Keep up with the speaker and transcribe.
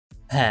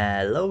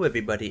Hello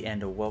everybody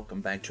and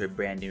welcome back to a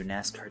brand new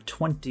NASCAR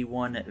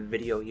 21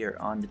 video here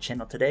on the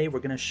channel. Today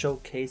we're going to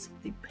showcase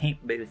the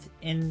paint booth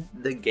in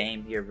the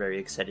game here. Very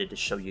excited to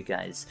show you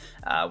guys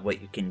what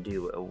you can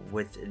do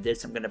with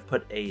this. I'm going to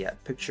put a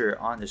picture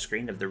on the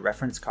screen of the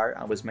reference car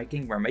I was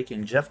making. We're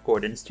making Jeff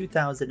Gordon's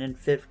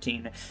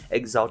 2015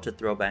 Exalted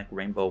Throwback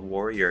Rainbow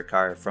Warrior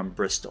car from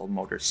Bristol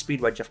Motor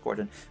Speedway. Jeff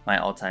Gordon, my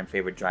all-time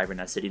favorite driver, and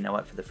I said, you know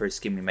what, for the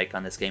first game we make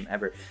on this game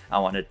ever, I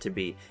want it to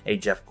be a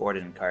Jeff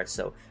Gordon car.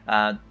 So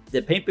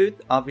the paint booth,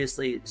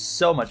 obviously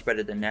so much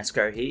better than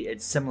NASCAR Heat.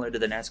 It's similar to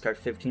the NASCAR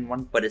 15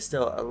 one, but it's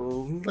still a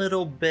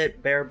little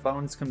bit bare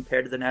bones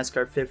compared to the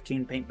NASCAR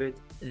 15 paint booth.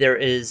 There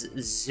is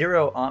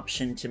zero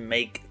option to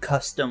make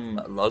custom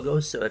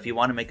logos, so if you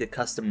want to make a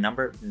custom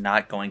number,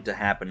 not going to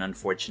happen,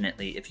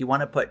 unfortunately. If you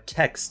want to put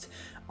text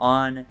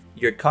on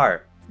your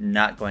car,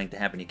 not going to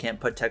happen. You can't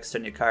put text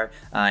on your car,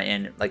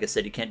 and like I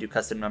said, you can't do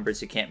custom numbers,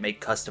 you can't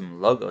make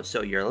custom logos,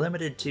 so you're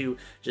limited to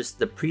just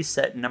the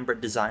preset number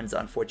designs,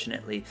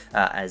 unfortunately,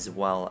 as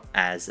well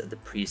as the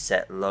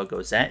preset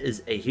logos. That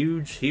is a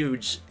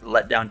huge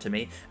letdown to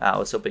me. I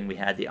was hoping we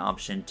had the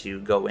option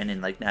to go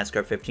in like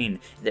NASCAR 15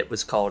 that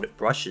was called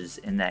brushes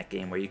in that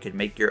game, where you could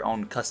make your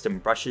own custom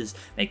brushes,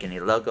 make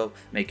any logo,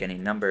 make any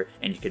number,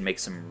 and you could make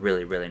some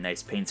really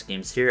nice paint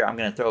schemes. Here I'm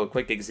going to throw a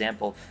quick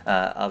example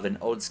of an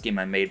old scheme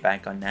I made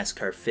back on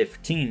NASCAR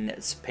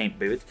 15's paint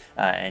booth,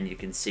 and you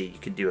can see you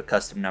can do a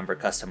custom number,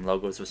 custom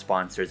logos with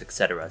sponsors,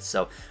 etc.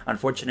 So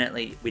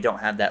unfortunately we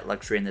don't have that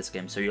luxury in this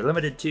game, so you're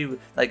limited to,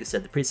 like I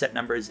said, the preset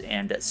numbers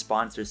and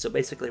sponsors. So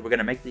basically we're going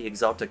to make the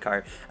Exalted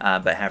car,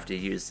 but have to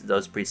use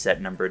those preset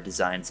number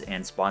designs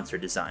and sponsor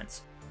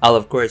designs. I'll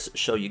of course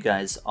show you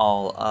guys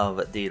all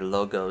of the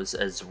logos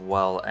as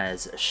well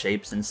as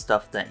shapes and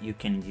stuff that you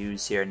can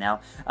use here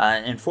now.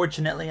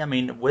 Unfortunately, I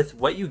mean, with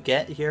what you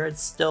get here,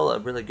 it's still a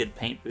really good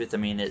paint booth. I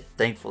mean, it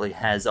thankfully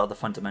has all the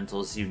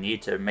fundamentals you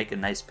need to make a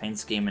nice paint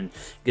scheme, and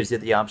gives you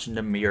the option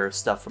to mirror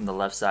stuff from the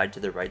left side to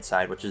the right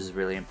side, which is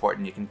really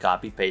important. You can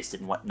copy paste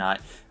and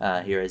whatnot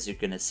here, as you're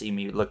going to see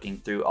me looking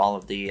through all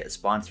of the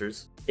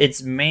sponsors.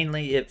 It's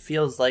mainly, it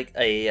feels like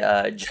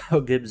a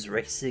Joe Gibbs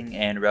Racing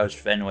and Roush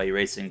Fenway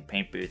Racing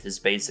paint booth is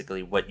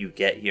basically what you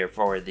get here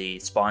for the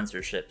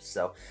sponsorships.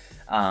 So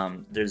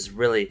there's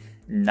really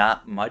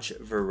not much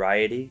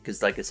variety,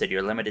 because like I said,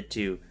 you're limited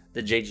to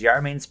the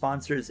JGR main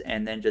sponsors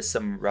and then just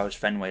some Roush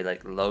Fenway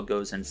like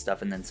logos and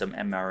stuff, and then some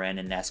MRN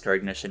and NASCAR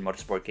Ignition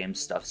Motorsport Games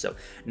stuff. So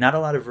not a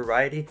lot of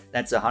variety.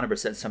 That's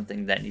 100%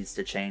 something that needs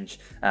to change.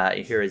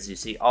 Here, as you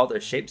see, all the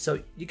shapes.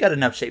 So you got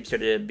enough shapes here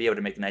to be able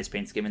to make a nice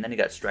paint scheme, and then you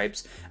got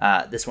stripes.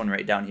 This one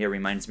right down here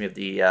reminds me of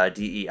the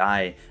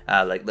DEI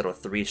like little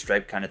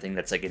 3-stripe kind of thing.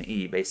 That's like an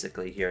E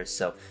basically here.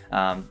 So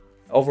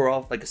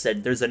overall, like I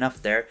said, there's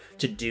enough there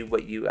to do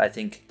what you, I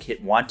think,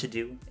 want to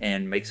do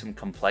and make some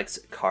complex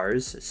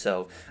cars.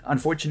 So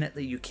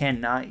unfortunately, you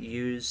cannot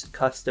use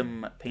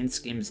custom paint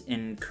schemes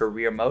in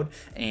career mode,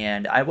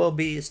 and I will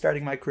be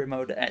starting my career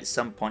mode at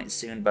some point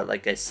soon. But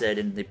like I said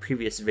in the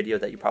previous video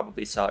that you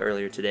probably saw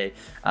earlier today,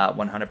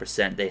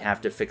 100% they have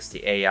to fix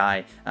the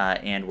AI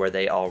and where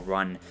they all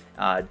run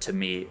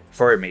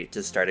for me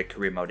to start a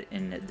career mode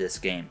in this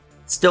game.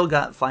 Still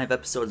got 5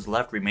 episodes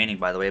left remaining,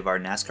 by the way, of our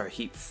NASCAR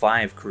Heat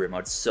 5 career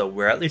mode, so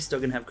we're at least still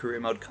going to have career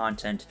mode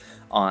content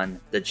on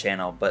the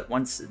channel. But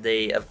once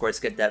they, of course,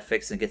 get that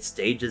fixed and get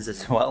stages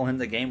as well in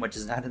the game, which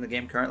is not in the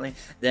game currently,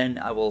 then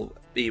I will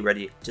be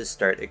ready to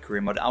start a career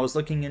mode. I was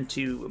looking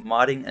into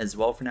modding as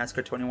well for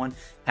NASCAR 21.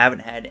 Haven't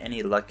had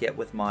any luck yet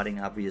with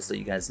modding. Obviously,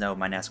 you guys know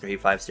my NASCAR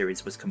Heat 5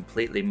 series was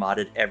completely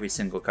modded. Every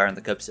single car in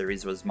the Cup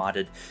series was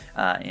modded,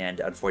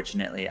 and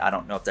unfortunately, I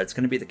don't know if that's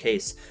going to be the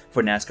case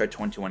for NASCAR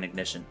 21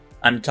 Ignition.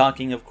 I'm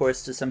talking, of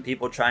course, to some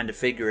people trying to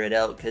figure it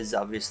out, because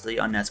obviously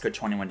on NASCAR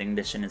 21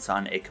 Ignition, it's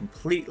on a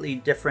completely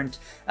different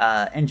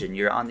engine.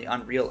 You're on the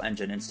Unreal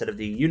engine instead of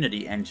the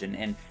Unity engine,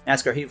 and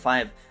NASCAR Heat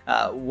 5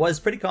 was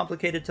pretty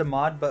complicated to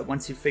mod, but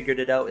once you figured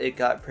it out, it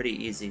got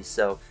pretty easy.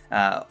 So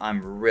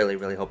I'm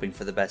really hoping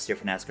for the best here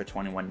for NASCAR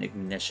 21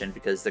 Ignition,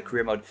 because the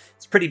career mode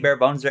is pretty bare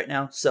bones right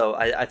now. So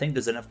I think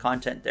there's enough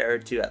content there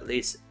to at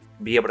least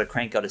be able to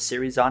crank out a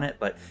series on it,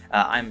 but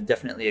I'm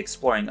definitely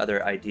exploring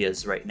other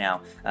ideas right now.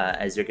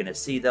 As you're going to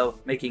see, though,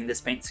 making this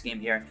paint scheme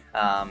here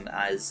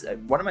as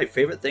one of my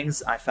favorite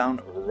things I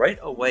found right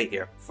away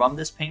here from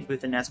this paint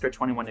booth in NASCAR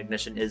 21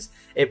 Ignition is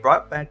it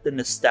brought back the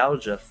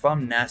nostalgia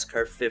from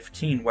NASCAR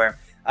 15, where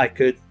I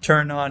could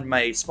turn on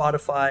my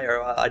Spotify,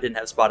 or I didn't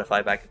have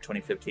Spotify back in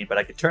 2015, but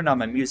I could turn on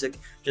my music,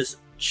 just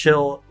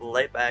chill,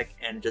 lay back,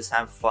 and just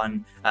have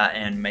fun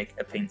and make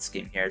a paint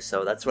scheme here.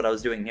 So that's what I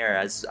was doing here,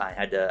 as I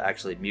had to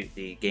actually mute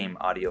the game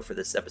audio for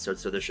this episode,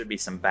 so there should be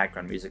some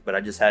background music, but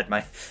I just had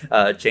my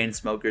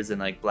Chainsmokers and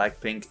like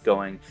Blackpink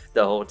going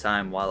the whole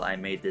time while I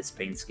made this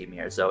paint scheme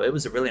here. So it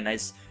was a really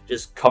nice,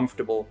 just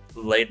comfortable,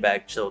 laid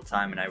back, chill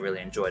time, and I really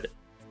enjoyed it.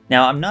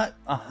 Now, I'm not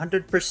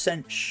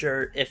 100%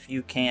 sure if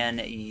you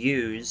can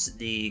use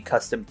the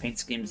custom paint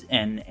schemes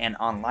in an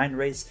online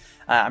race.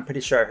 I'm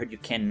pretty sure I heard you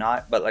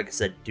cannot, but like I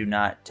said, do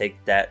not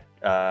take that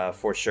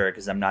for sure,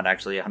 because I'm not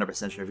actually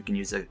 100% sure if you can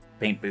use a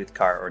paint booth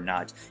car or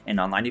not in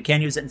online. You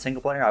can use it in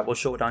single player. I will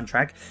show it on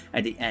track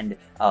at the end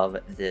of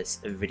this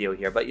video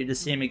here, but you're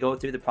just seeing me go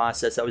through the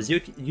process. I was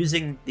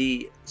using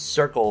the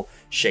circle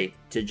shape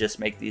to just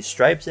make these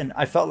stripes, and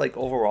I felt like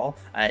overall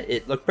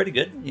it looked pretty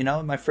good. You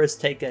know, my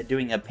first take at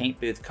doing a paint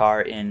booth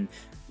car in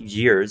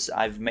years.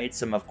 I've made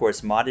some, of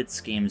course, modded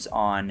schemes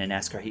on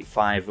NASCAR Heat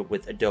 5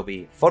 with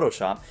Adobe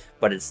Photoshop,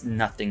 but it's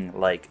nothing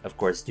like, of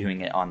course, doing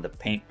it on the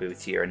paint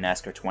booth here in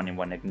NASCAR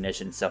 21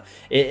 Ignition. So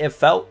it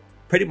felt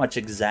pretty much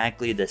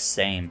exactly the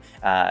same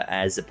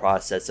as the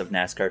process of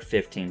NASCAR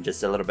 15,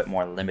 just a little bit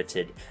more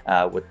limited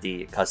with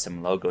the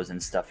custom logos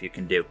and stuff you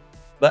can do.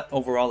 But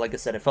overall, like I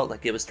said, I felt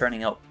like it was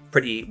turning out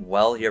pretty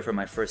well here for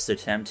my first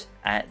attempt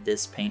at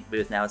this paint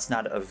booth. Now, it's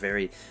not a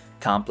very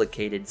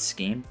complicated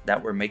scheme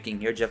that we're making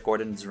here. Jeff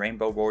Gordon's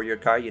Rainbow Warrior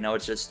car, you know,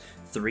 it's just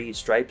 3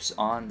 stripes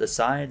on the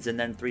sides and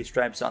then 3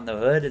 stripes on the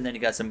hood, and then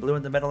you got some blue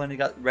in the middle and you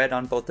got red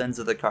on both ends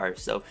of the car.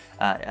 So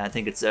I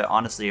think it's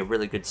honestly a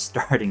really good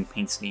starting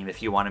paint scheme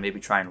if you want to maybe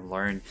try and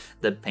learn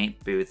the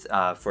paint booth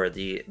for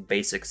the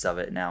basics of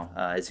it. Now,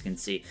 as you can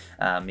see,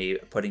 me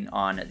putting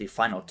on the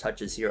final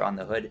touches here on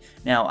the hood.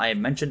 Now, I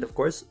mentioned, of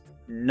course,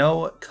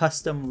 no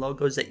custom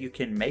logos that you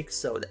can make,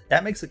 so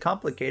that makes it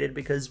complicated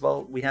because,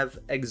 well, we have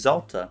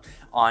Exalta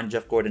on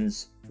Jeff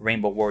Gordon's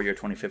Rainbow Warrior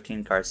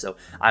 2015 car, so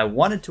I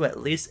wanted to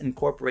at least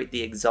incorporate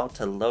the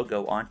Exalta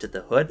logo onto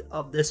the hood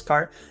of this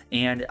car,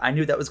 and I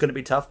knew that was going to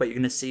be tough, but you're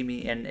going to see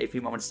me in a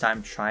few moments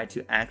time try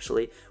to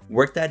actually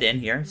work that in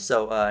here.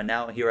 So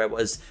now here I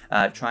was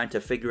trying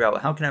to figure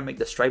out how can I make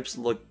the stripes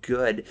look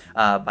good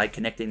by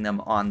connecting them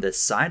on the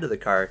side of the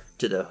car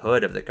to the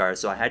hood of the car.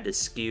 So I had to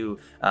skew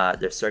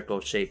the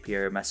circle shape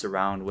here, mess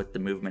around with the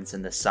movements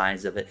and the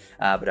size of it,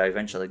 but I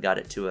eventually got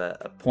it to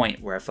a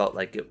point where I felt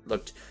like it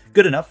looked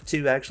good enough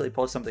to actually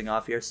pull something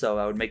off here. So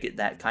I would make it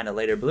that kind of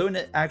lighter blue, and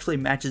it actually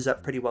matches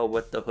up pretty well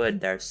with the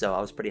hood there, so I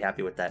was pretty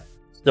happy with that.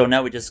 So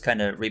now we just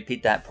kind of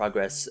repeat that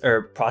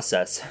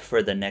process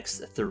for the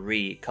next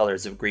 3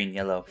 colors of green,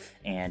 yellow,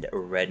 and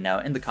red. Now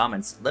in the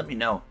comments, let me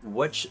know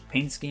which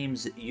paint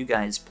schemes you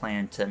guys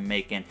plan to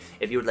make, and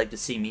if you would like to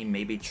see me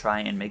maybe try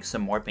and make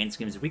some more paint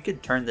schemes, we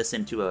could turn this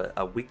into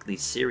a weekly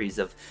series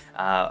of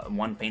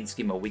 1 paint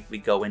scheme a week. We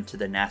go into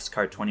the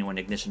NASCAR 21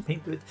 Ignition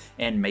paint booth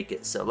and make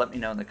it. So let me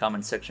know in the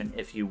comment section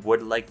if you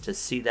would like to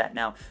see that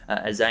now,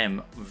 as I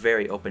am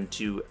very open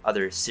to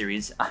other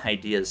series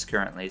ideas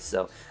currently.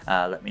 So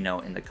let me know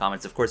in the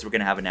comments. Of course, we're going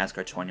to have a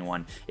NASCAR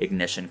 21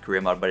 Ignition career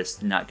mode, but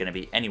it's not going to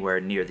be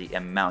anywhere near the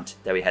amount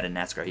that we had in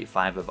NASCAR Heat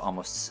 5 of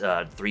almost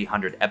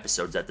 300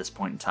 episodes at this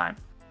point in time.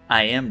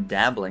 I am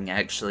dabbling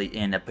actually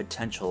in a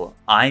potential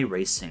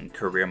iRacing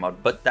career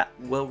mode, but that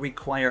will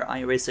require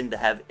iRacing to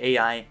have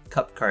AI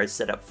cup cars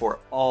set up for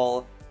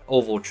all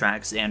oval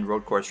tracks and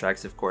road course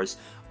tracks, of course,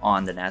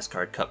 on the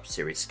NASCAR Cup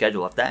Series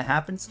schedule. If that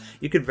happens,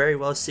 you could very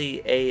well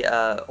see a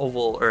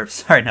oval, or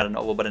sorry, not an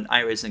oval, but an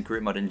iRacing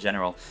career mode in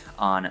general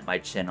on my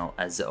channel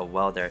as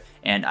well there.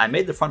 And I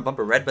made the front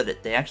bumper red,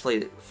 but they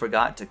actually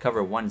forgot to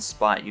cover one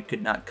spot. You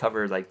could not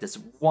cover like this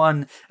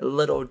one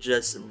little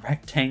just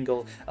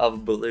rectangle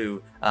of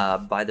blue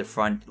by the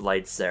front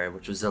lights there,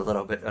 which was a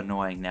little bit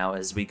annoying. Now,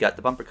 as we got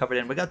the bumper covered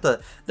in, we got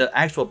the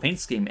actual paint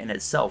scheme in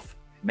itself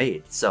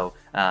made. So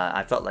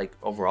I felt like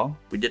overall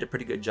we did a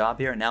pretty good job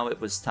here. Now it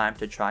was time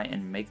to try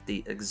and make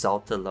the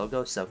Exalta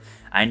logo. So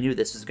I knew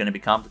this was going to be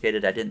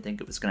complicated. I didn't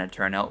think it was going to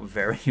turn out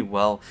very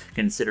well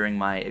considering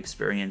my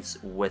experience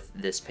with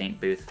this paint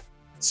booth.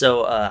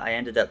 So I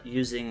ended up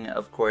using,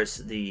 of course,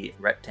 the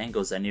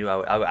rectangles. I knew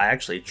I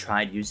actually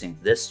tried using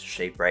this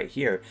shape right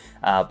here,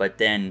 but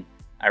then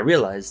I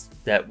realized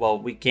that, well,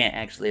 we can't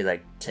actually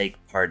like take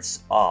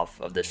parts off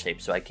of the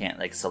shape, so I can't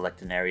like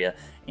select an area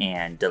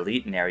and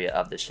delete an area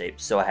of the shape.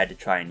 So I had to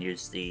try and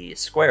use the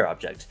square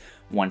object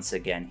once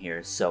again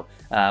here. So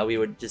we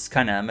would just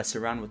kind of mess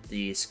around with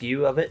the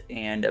skew of it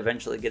and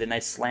eventually get a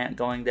nice slant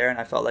going there, and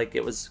I felt like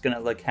it was gonna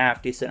look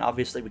half decent.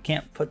 Obviously we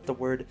can't put the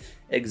word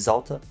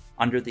Exalta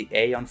under the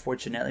A,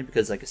 unfortunately,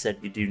 because like I said,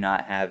 you do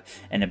not have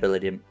an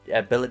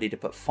ability to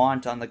put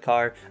font on the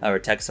car, or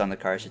text on the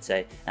car I should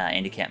say,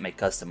 and you can't make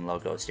custom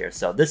logos here.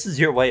 So this is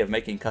your way of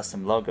making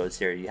custom logos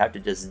here. You have to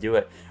just do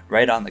it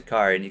right on the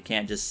car, and you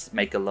can't just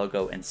make a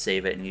logo and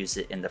save it and use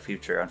it in the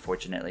future,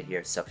 unfortunately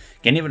here. So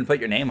you can't even put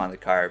your name on the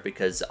car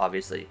because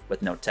obviously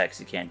with no text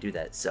you can't do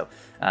that. So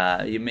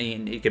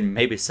you can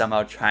maybe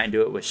somehow try and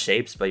do it with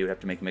shapes, but you would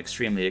have to make them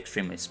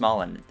extremely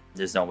small, and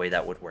there's no way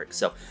that would work.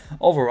 So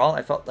overall,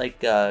 I felt like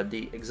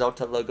the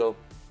Exalta logo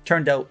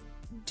turned out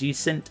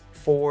decent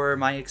for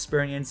my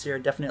experience here.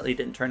 Definitely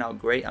didn't turn out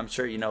great. I'm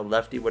sure, you know,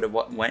 Lefty would have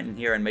went in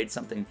here and made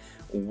something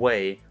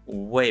way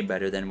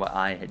better than what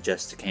I had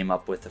just came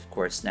up with, of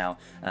course. Now,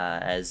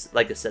 as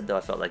like I said though,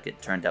 I felt like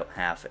it turned out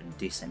half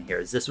decent here,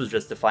 as this was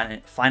just the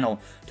final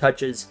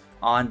touches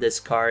on this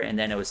car, and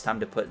then it was time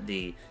to put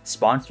the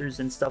sponsors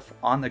and stuff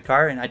on the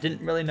car, and I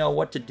didn't really know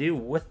what to do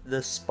with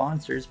the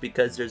sponsors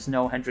because there's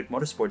no Hendrick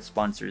Motorsports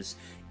sponsors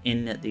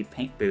in the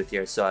paint booth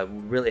here, so I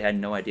really had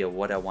no idea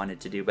what I wanted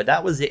to do. But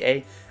that was the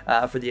A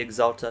for the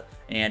Exalta,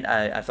 and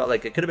I felt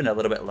like it could have been a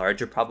little bit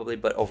larger probably,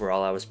 but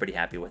overall I was pretty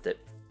happy with it.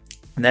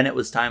 And then it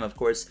was time, of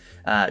course,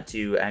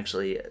 to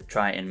actually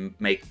try and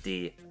make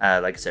the,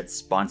 like I said,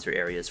 sponsor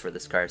areas for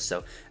this car.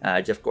 So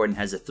Jeff Gordon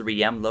has a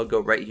 3M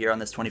logo right here on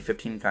this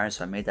 2015 car,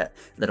 so I made that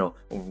little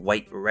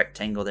white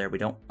rectangle there. We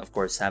don't, of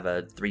course, have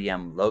a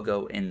 3M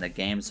logo in the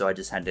game, so I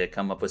just had to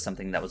come up with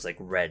something that was like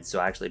red. So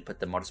I actually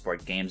put the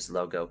Motorsport Games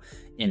logo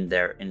in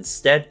there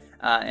instead.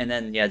 And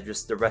then, yeah,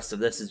 just the rest of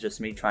this is just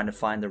me trying to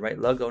find the right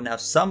logo. Now,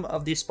 some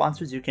of these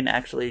sponsors you can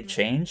actually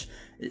change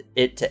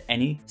it to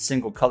any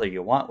single color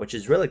you want, which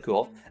is really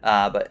cool.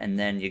 And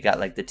then you got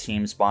like the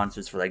team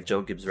sponsors for like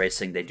Joe Gibbs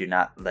Racing. They do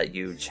not let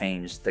you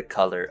change the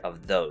color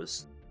of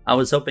those. I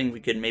was hoping we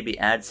could maybe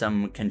add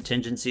some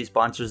contingency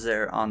sponsors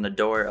there on the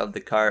door of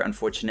the car.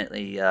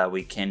 Unfortunately,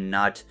 we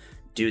cannot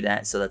do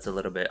that, so that's a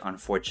little bit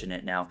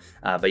unfortunate now.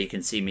 But you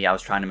can see me, I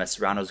was trying to mess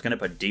around. I was going to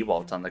put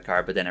DeWalt on the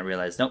car, but then I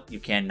realized, nope, you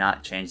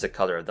cannot change the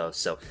color of those.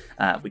 So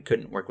we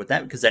couldn't work with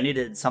that because I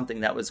needed something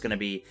that was going to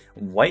be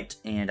white,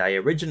 and I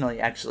originally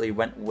actually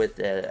went with,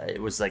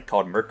 it was like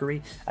called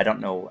Mercury. I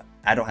don't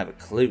have a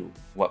clue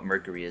what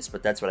Mercury is,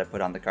 but that's what I put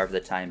on the car for the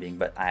time being,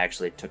 but I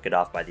actually took it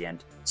off by the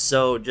end.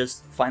 So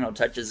just final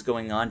touches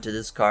going on to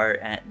this car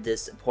at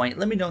this point.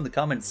 Let me know in the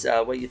comments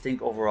what you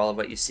think overall of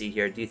what you see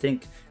here. Do you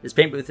think this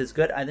paint booth is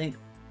good? I think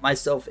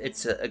myself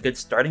it's a good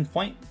starting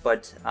point,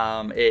 but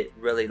it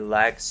really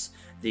lacks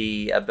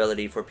the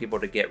ability for people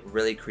to get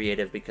really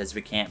creative because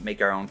we can't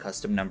make our own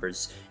custom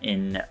numbers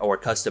in or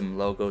custom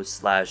logos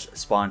slash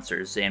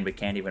sponsors, and we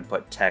can't even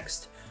put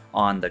text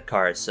on the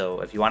car.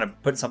 So if you want to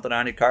put something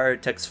on your car,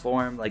 text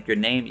form like your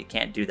name, you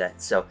can't do that.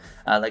 So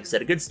like I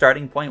said, a good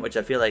starting point, which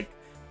I feel like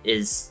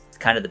is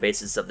kind of the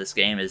basis of this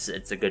game, is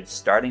it's a good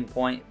starting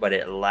point, but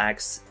it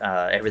lacks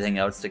everything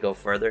else to go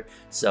further.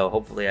 So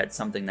hopefully that's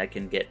something that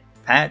can get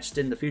patched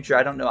in the future.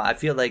 I don't know. I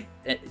feel like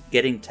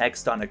getting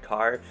text on a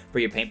car for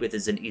your paint booth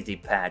is an easy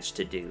patch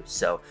to do.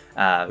 So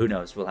who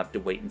knows? We'll have to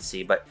wait and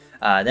see. But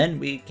then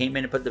we came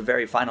in and put the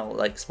very final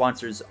like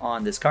sponsors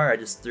on this car. I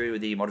just threw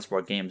the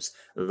Motorsport Games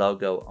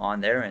logo on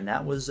there, and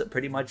that was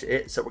pretty much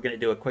it. So we're gonna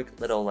do a quick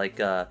little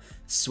like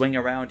swing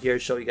around here,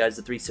 show you guys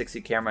the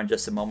 360 camera in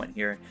just a moment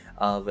here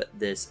of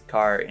this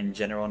car in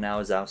general. Now,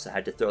 as I also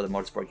had to throw the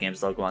Motorsport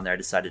Games logo on there, I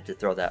decided to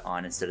throw that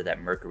on instead of that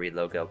Mercury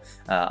logo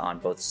on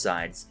both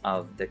sides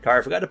of the car.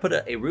 I forgot to put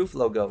a roof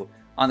logo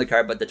on the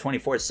car, but the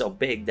 24 is so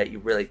big that you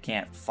really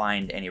can't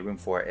find any room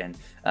for it.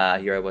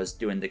 And here I was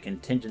doing the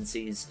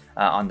contingencies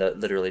on the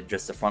literally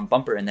just the front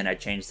bumper, and then I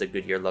changed the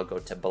Goodyear logo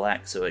to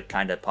black, so it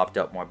kind of popped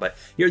out more. But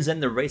here's in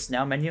the Race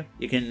Now menu.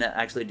 You can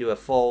actually do a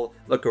full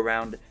look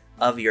around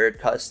of your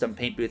custom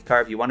paint booth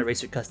car. If you want to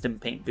race your custom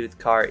paint booth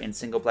car in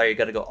single player, you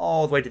got to go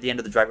all the way to the end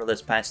of the driver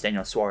list past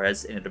Daniel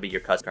Suarez, and it'll be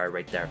your custom car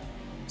right there.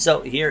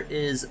 So here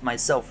is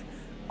myself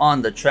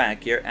on the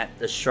track here at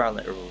the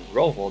Charlotte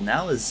Roval.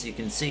 Now, as you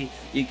can see,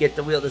 you get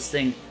to wheel this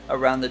thing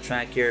around the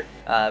track here.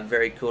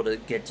 Very cool to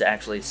get to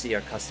actually see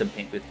our custom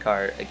paint booth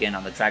car again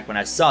on the track. When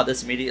I saw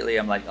this immediately,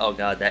 I'm like, oh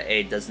god, that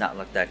A does not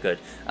look that good.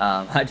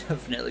 I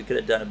definitely could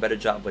have done a better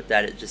job with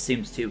that. It just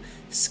seems too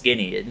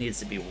skinny. It needs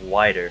to be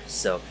wider.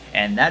 So,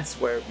 and that's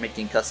where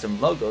making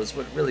custom logos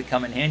would really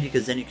come in handy,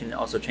 because then you can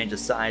also change the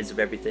size of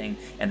everything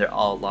and they're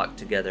all locked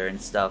together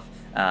and stuff.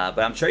 But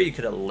I'm sure you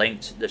could have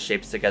linked the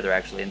shapes together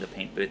actually in the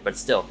paint booth. But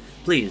still,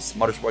 please,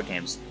 Motorsport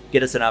Games,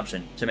 get us an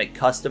option to make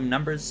custom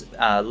numbers,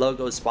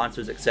 logos,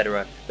 sponsors,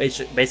 etc.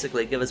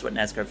 Basically, give us what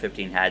NASCAR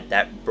 15 had,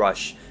 that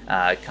brush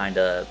kind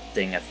of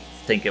thing, I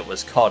think it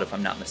was called, if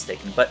I'm not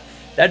mistaken. But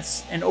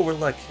that's an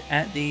overlook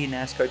at the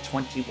NASCAR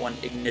 21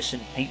 Ignition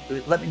paint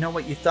booth. Let me know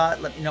what you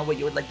thought. Let me know what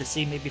you would like to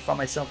see maybe from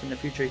myself in the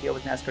future here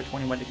with NASCAR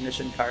 21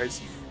 Ignition cars.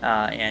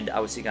 And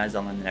I will see you guys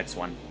all in the next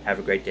one. Have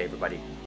a great day, everybody.